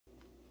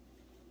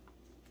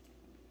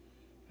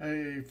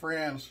Hey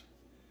friends,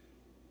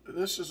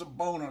 this is a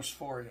bonus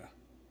for you.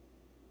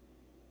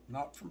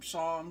 Not from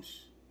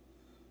Psalms,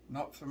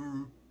 not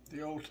from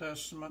the Old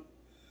Testament,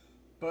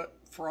 but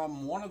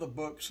from one of the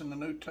books in the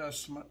New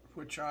Testament,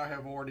 which I've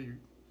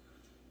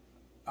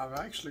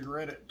actually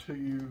read it to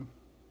you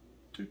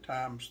 2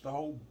 times, the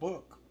whole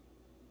book.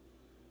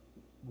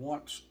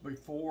 Once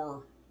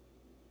before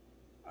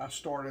I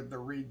started the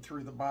read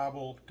through the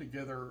Bible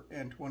together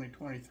in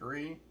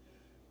 2023,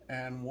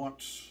 and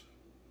once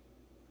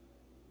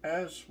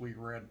as we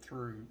read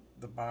through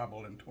the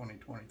Bible in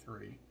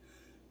 2023.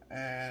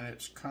 And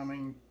it's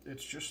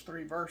just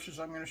 3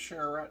 verses I'm going to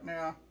share right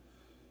now.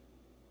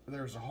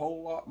 There's a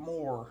whole lot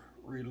more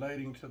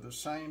relating to the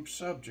same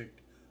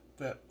subject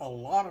that a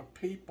lot of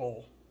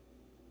people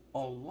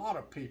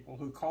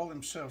who call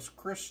themselves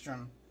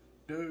Christian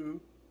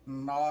do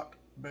not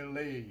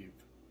believe.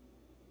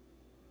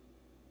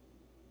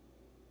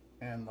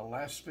 And the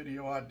last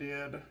video I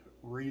did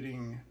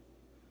reading,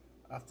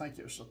 I think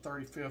it was the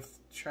 35th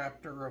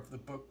chapter of the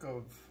book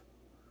of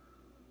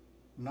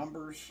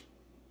Numbers.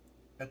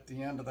 At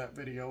the end of that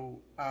video,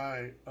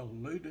 I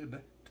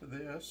alluded to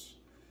this.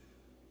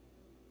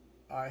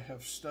 I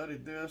have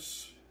studied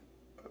this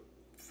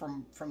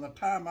from the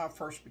time I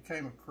first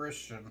became a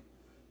Christian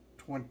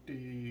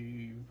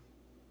 20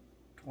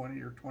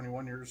 or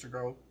 21 years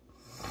ago.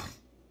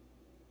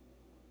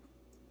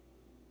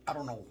 I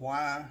don't know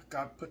why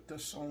God put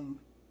this on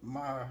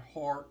my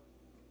heart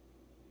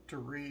to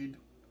read.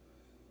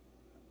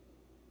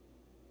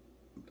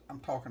 I'm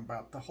talking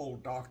about the whole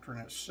doctrine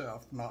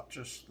itself, not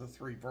just the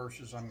 3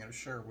 verses I'm going to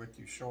share with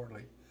you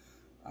shortly.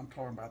 I'm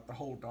talking about the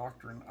whole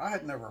doctrine. I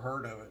had never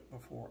heard of it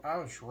before. I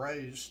was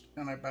raised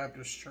in a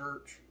Baptist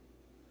church.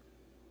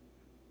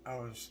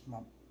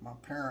 My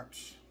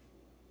parents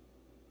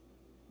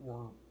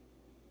were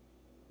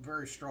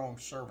very strong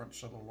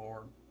servants of the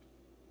Lord.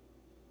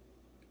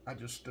 I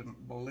just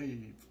didn't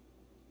believe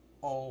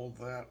all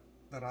that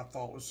I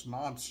thought was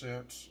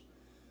nonsense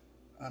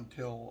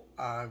until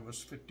I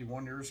was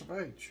 51 years of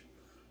age.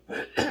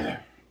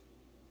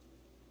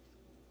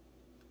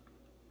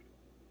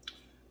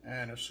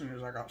 And as soon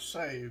as I got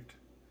saved,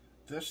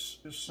 this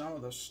is some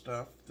of the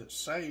stuff that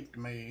saved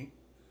me,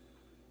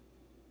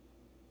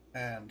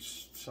 and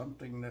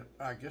something that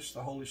I guess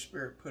the Holy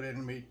Spirit put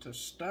in me to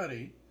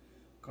study,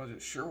 because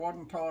it sure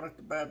wasn't taught at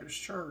the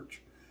Baptist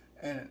church.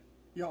 And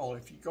y'all,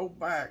 if you go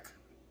back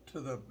to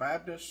the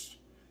Baptist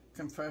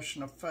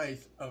Confession of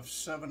Faith of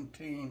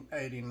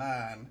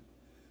 1789,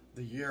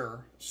 the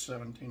year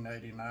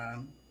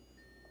 1789,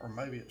 or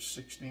maybe it's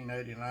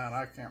 1689,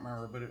 I can't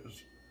remember, but it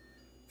was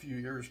a few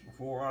years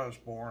before I was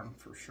born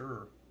for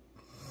sure.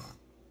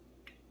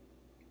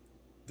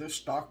 This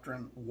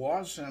doctrine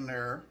was in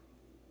there,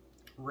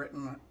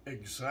 written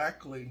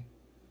exactly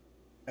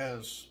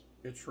as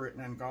it's written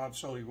in God's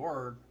holy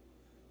word,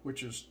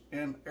 which is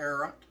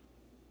inerrant.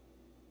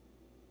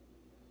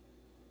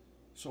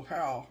 So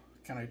how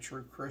can a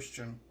true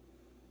Christian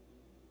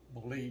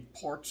believe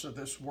parts of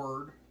this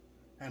word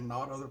and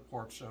not other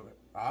parts of it?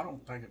 I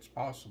don't think it's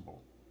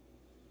possible.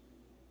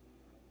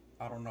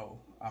 I don't know.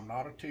 I'm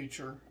not a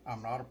teacher.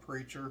 I'm not a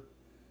preacher.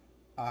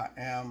 I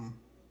am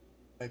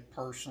a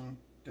person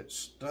that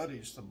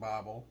studies the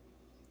Bible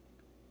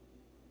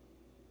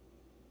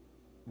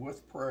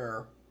with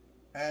prayer,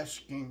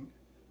 asking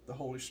the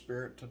Holy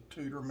Spirit to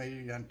tutor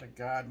me and to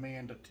guide me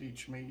and to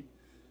teach me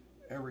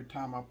every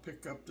time I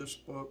pick up this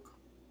book,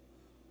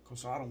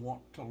 because I don't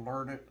want to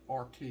learn it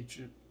or teach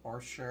it or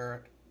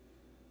share it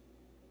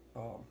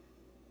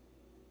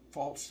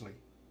falsely.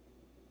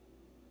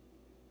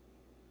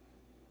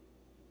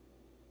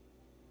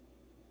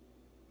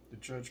 The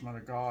judgment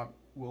of God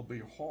will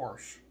be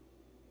harsh,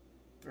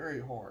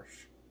 very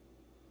harsh,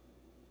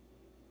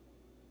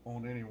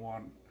 on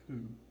anyone who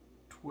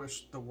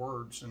twists the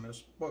words in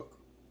this book.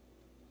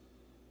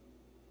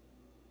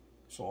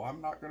 So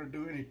I'm not going to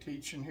do any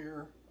teaching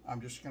here.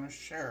 I'm just going to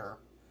share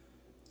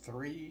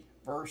 3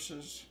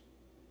 verses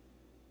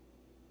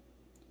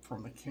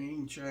from the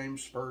King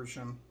James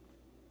Version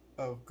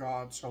of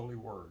God's holy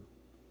word.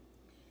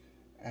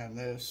 And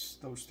those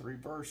 3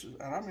 verses,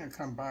 and I'm going to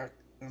come back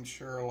and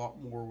share a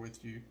lot more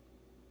with you.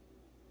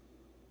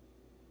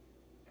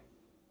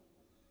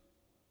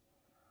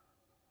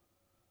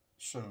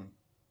 Soon,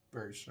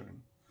 very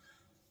soon.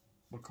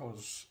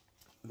 Because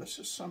this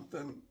is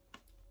something,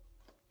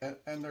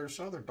 and there's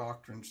other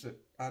doctrines that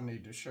I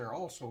need to share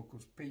also,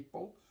 because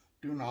people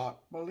do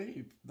not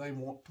believe. They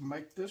want to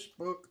make this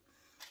book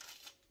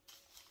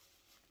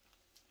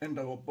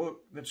into a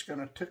book that's going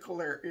to tickle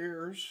their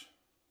ears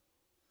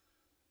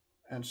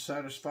and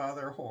satisfy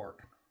their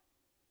heart.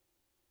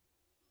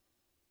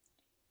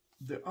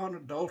 The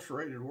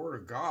unadulterated Word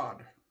of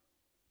God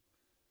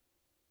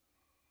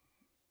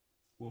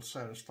will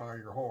satisfy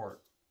your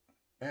heart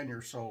and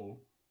your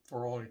soul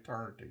for all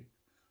eternity.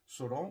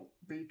 So don't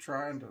be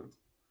trying to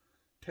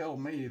tell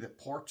me that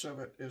parts of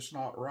it is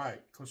not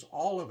right, because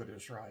all of it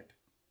is right.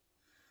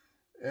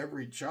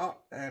 Every jot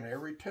and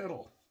every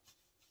tittle.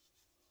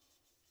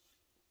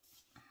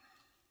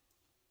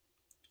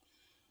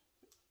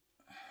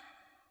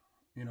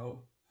 You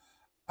know,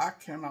 I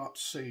cannot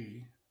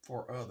see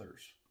for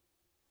others.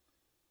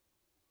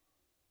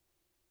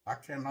 I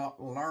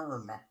cannot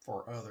learn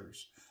for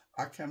others.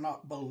 I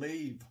cannot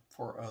believe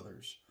for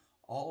others.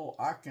 All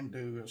I can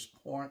do is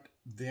point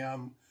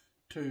them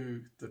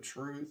to the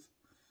truth,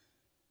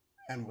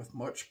 and with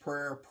much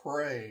prayer,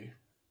 pray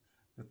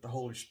that the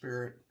Holy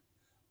Spirit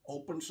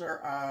opens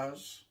their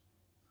eyes,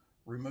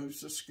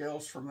 removes the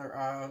scales from their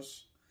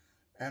eyes,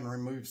 and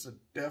removes the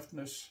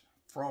deafness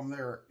from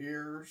their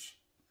ears,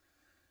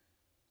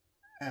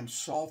 and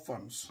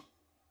softens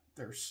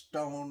their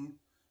stone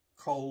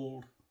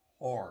cold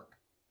heart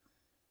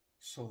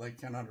so they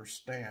can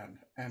understand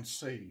and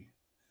see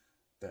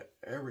that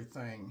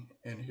everything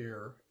in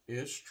here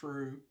is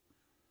true,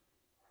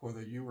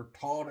 whether you were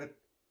taught it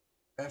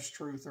as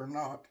truth or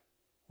not,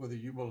 whether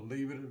you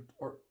believe it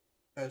or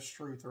as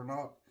truth or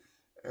not,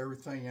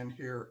 everything in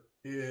here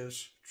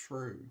is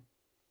true.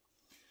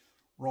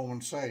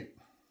 Romans 8,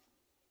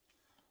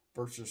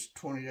 verses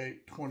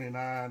 28,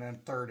 29,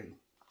 and 30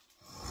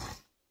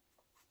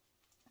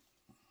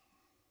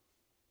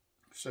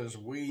 says,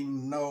 we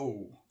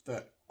know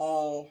that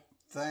all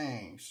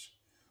things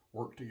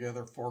work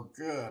together for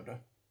good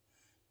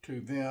to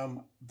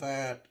them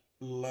that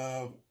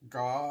love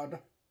God,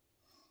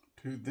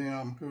 to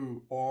them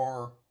who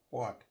are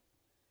what?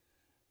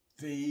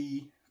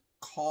 The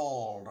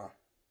called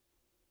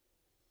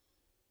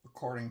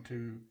according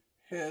to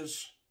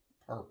his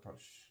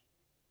purpose,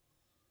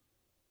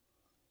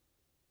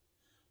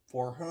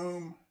 for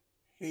whom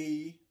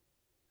he,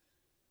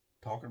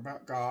 talking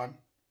about God,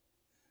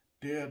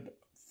 did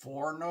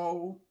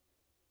foreknow,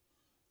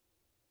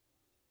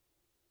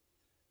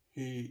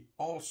 he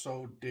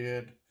also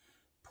did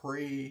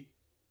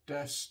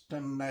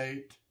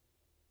predestinate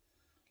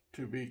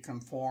to be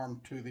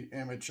conformed to the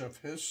image of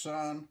his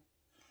Son,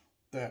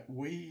 that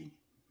we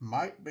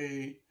might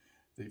be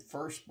the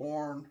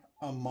firstborn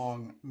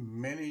among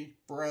many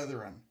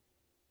brethren.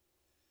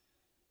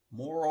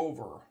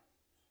 Moreover,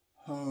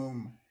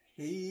 whom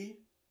he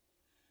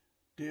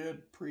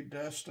did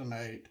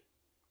predestinate,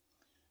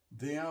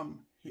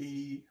 them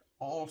he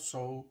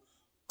also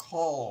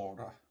called.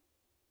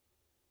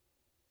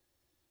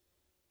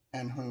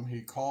 And whom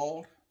he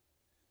called,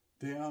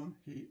 them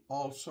he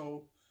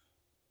also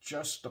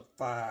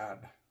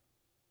justified.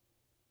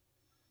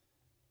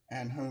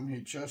 And whom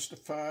he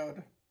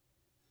justified,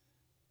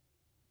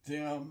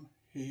 them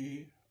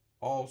he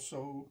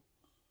also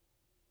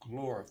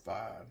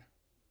glorified.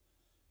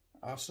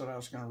 I said I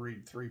was going to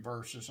read 3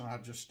 verses, and I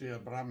just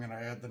did, but I'm going to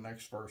add the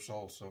next verse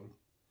also.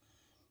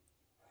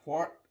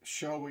 What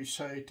shall we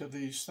say to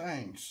these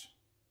things?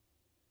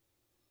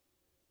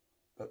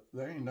 But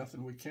there ain't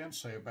nothing we can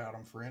say about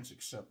them, friends,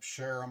 except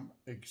share them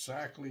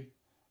exactly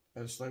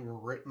as they were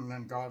written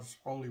in God's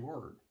holy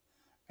word.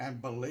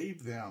 And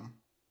believe them.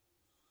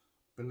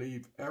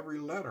 Believe every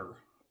letter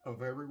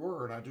of every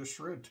word I just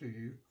read to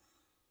you,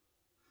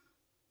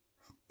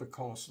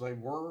 because they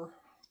were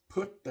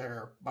put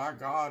there by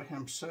God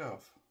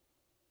himself.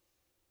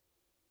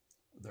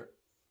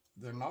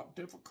 They're not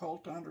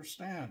difficult to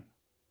understand.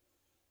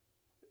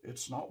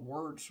 It's not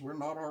words we're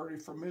not already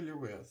familiar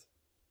with.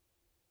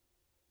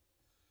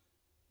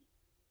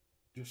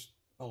 Just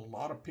a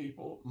lot of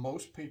people,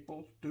 most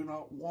people, do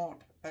not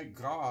want a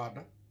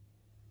God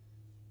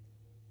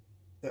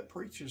that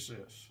preaches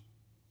this.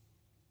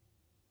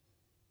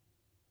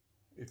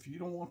 If you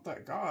don't want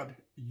that God,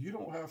 you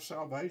don't have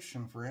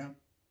salvation, friend.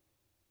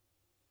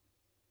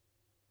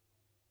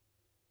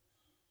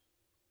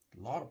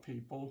 A lot of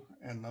people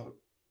in the,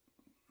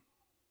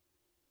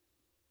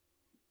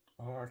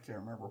 I can't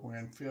remember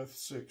when,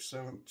 5th, 6th,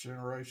 7th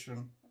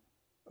generation,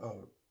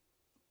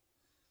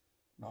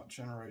 not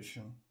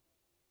generation,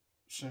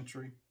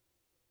 century,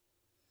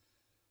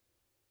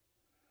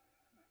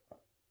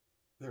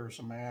 there's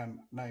a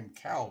man named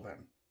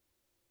Calvin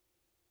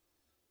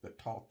that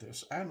taught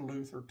this, and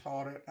Luther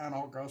taught it, and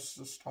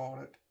Augustus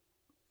taught it.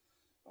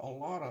 A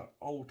lot of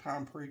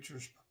old-time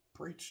preachers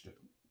preached it,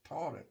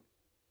 taught it.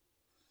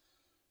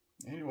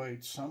 Anyway,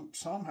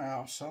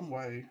 somehow, some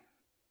way,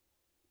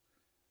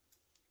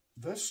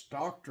 this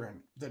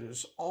doctrine that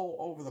is all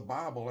over the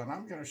Bible, and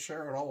I'm going to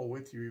share it all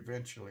with you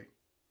eventually,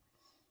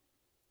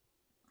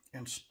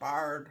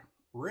 inspired,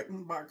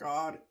 written by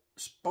God,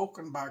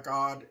 spoken by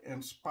God,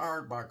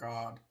 inspired by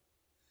God,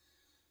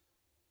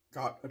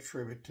 got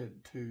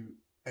attributed to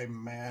a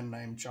man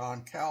named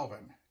John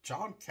Calvin.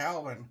 John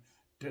Calvin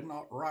did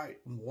not write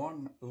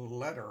one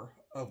letter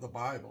of the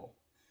Bible.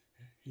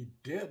 He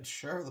did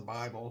share the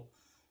Bible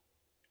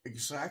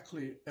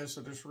exactly as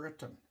it is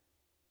written.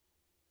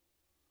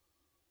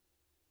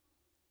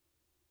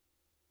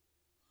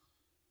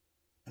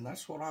 And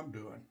that's what I'm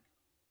doing.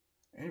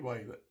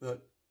 Anyway,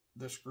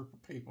 this group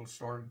of people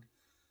started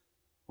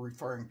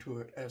referring to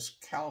it as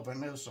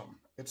Calvinism.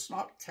 It's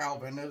not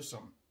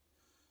Calvinism.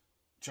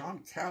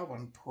 John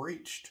Calvin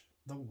preached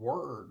the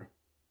word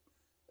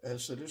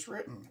as it is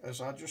written,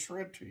 as I just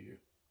read to you.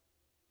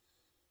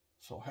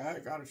 So how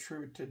it got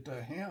attributed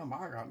to him,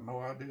 I got no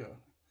idea.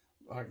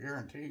 I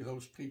guarantee you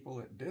those people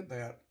that did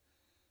that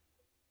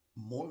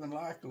more than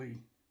likely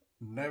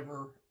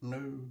never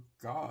knew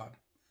God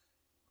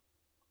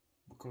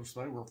because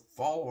they were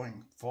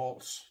following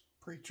false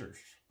preachers,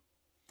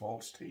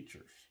 false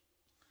teachers.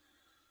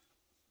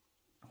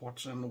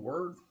 What's in the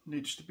Word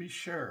needs to be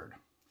shared.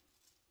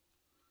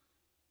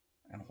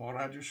 And what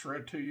I just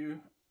read to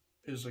you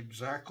is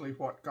exactly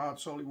what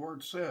God's holy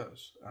word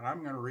says. And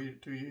I'm going to read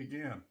it to you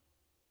again.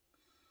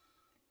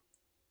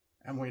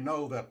 And we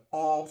know that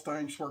all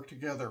things work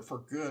together for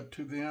good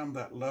to them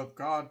that love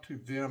God, to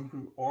them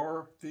who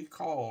are the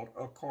called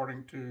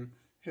according to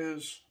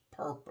his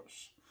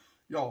purpose.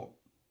 Y'all,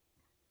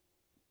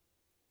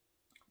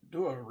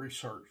 do a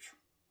research.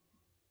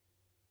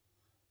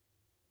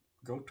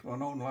 Go to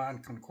an online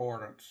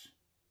concordance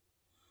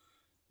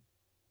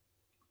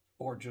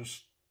or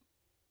just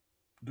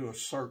do a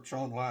search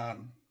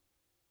online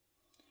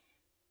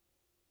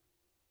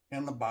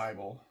in the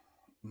Bible,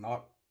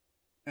 not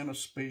in a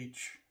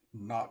speech,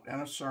 not in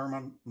a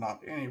sermon,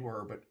 not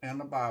anywhere, but in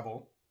the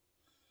Bible,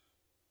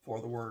 for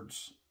the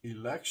words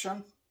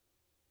election,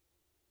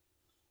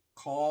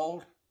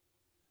 called,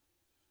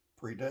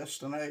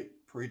 predestinate,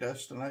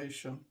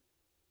 predestination,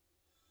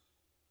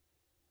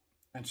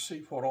 and see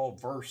what all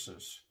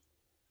verses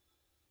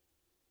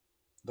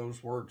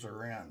those words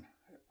are in.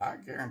 I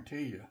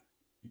guarantee you,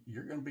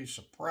 you're going to be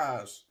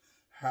surprised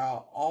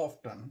how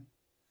often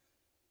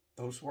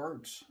those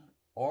words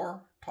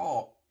are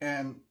taught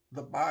in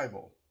the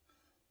Bible.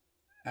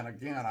 And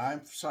again, I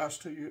emphasize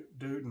to you,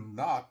 do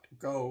not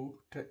go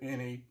to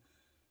any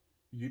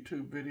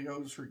YouTube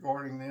videos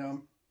regarding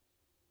them.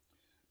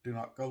 Do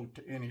not go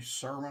to any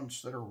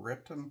sermons that are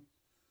written,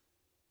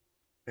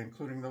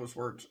 including those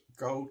words.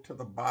 Go to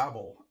the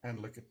Bible and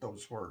look at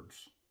those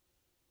words.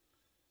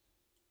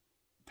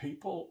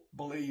 People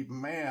believe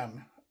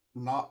man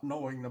not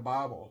knowing the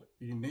Bible.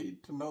 You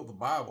need to know the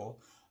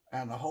Bible,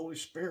 and the Holy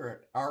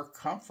Spirit, our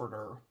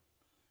comforter,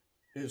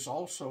 is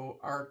also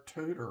our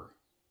tutor.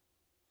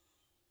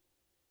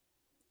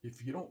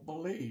 If you don't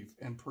believe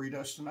in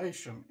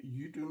predestination,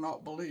 you do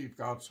not believe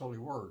God's holy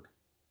word.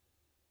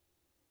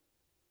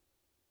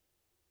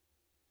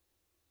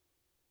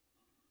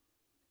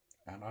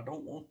 And I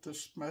don't want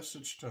this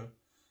message to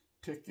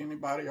tick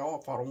anybody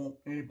off. I don't want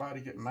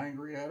anybody getting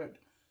angry at it.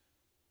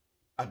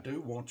 I do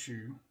want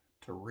you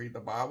to read the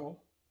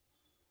Bible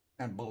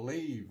and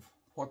believe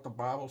what the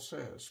Bible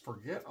says.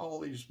 Forget all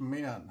these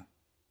men.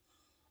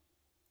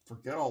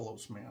 Forget all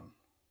those men.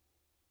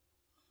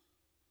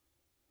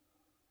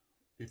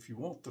 If you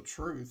want the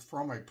truth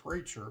from a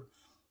preacher,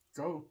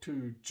 go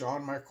to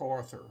John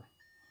MacArthur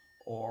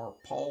or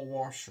Paul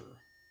Washer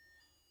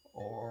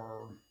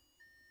or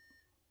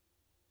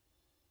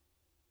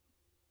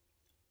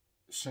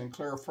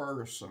Sinclair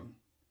Ferguson.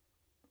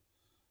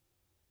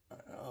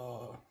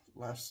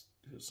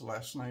 His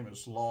last name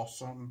is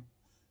Lawson.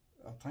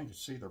 I think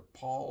it's either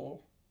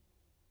Paul,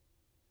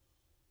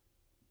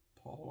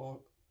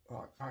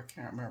 I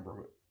can't remember,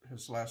 but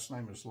his last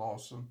name is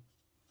Lawson.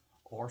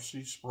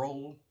 R.C.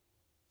 Sproul.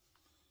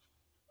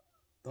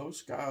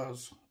 Those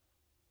guys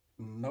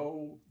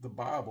know the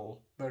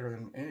Bible better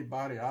than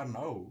anybody I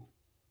know.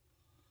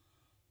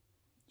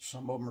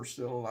 Some of them are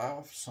still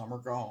alive, some are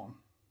gone.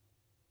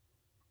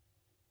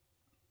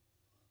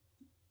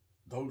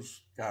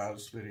 Those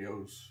guys'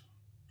 videos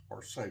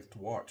are safe to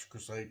watch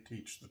because they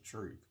teach the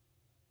truth.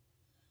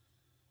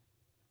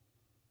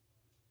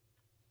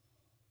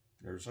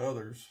 There's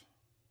others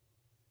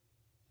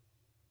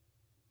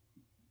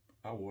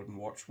I wouldn't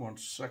watch 1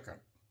 second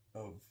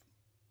of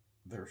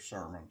their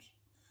sermons,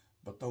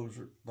 but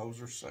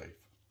those are safe.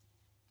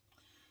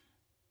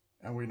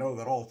 And we know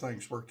that all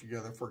things work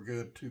together for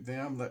good to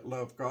them that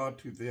love God,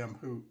 to them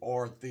who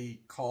are the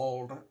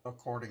called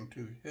according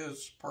to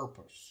his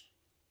purpose.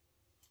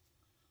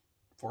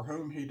 For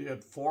whom he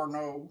did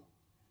foreknow,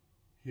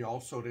 he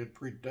also did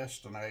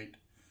predestinate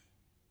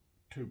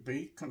to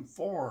be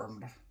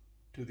conformed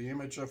to the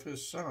image of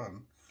his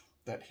Son,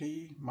 that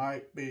he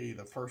might be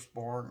the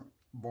firstborn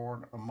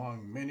born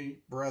among many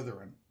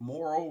brethren.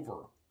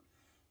 Moreover,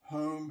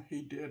 whom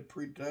he did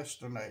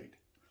predestinate,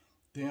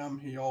 them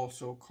he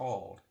also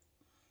called.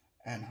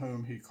 And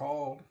whom he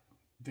called,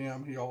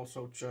 them he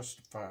also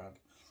justified.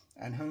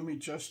 And whom he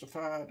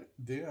justified,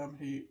 them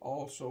he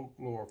also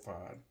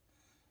glorified.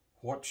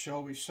 What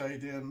shall we say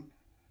then?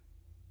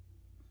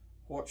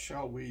 What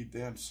shall we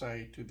then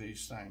say to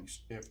these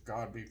things? If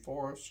God be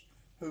for us,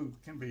 who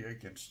can be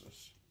against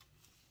us?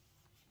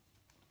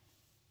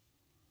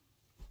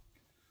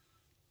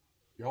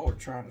 Y'all are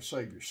trying to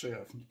save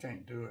yourself, and you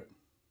can't do it.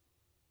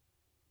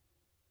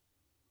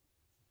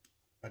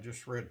 I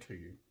just read to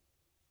you.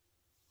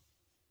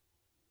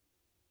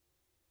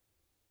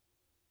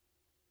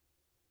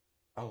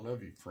 I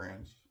love you,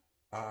 friends.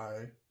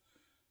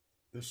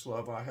 This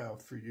love I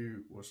have for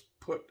you was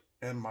put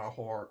in my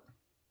heart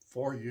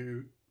for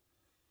you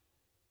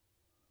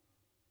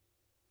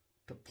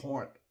to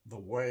point the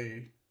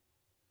way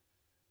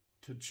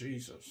to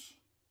Jesus,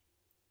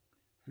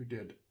 who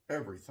did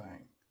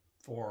everything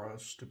for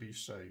us to be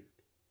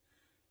saved.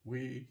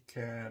 We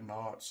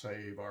cannot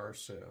save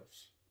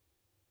ourselves.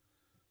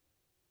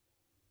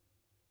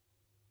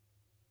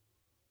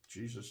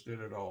 Jesus did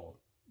it all.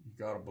 You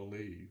got to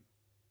believe.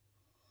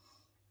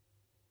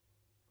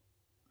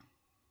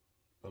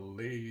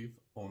 Believe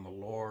on the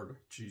Lord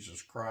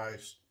Jesus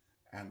Christ,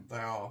 and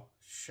thou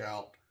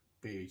shalt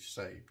be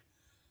saved.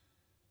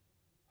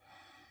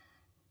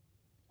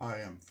 I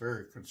am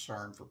very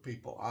concerned for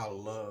people I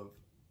love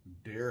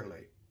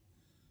dearly,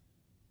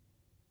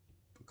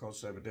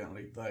 because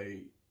evidently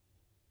they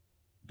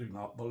do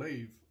not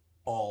believe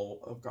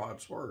all of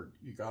God's Word.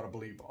 You got to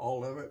believe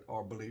all of it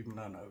or believe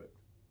none of it.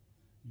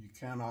 You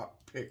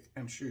cannot pick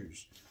and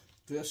choose.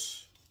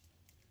 This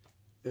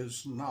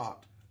is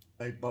not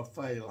a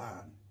buffet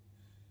line.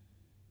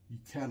 You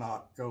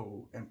cannot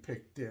go and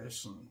pick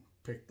this and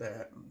pick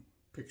that and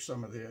pick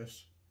some of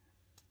this.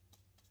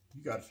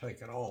 You got to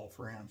take it all,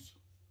 friends.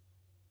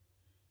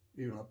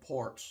 Even the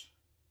parts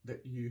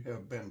that you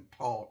have been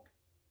taught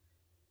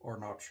are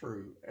not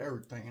true.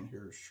 Everything in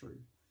here is true.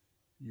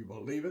 You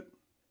believe it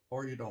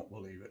or you don't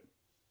believe it.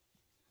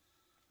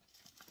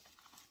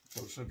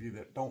 Those of you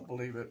that don't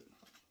believe it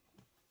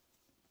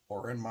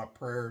are in my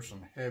prayers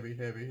and heavy,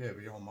 heavy,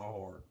 heavy on my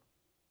heart.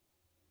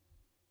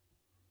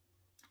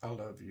 I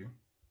love you,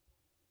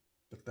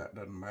 but that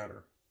doesn't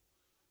matter.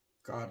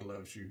 God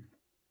loves you,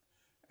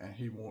 and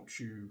He wants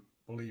you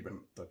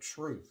believing the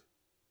truth,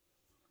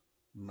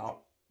 not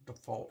the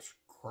false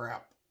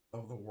crap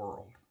of the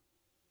world.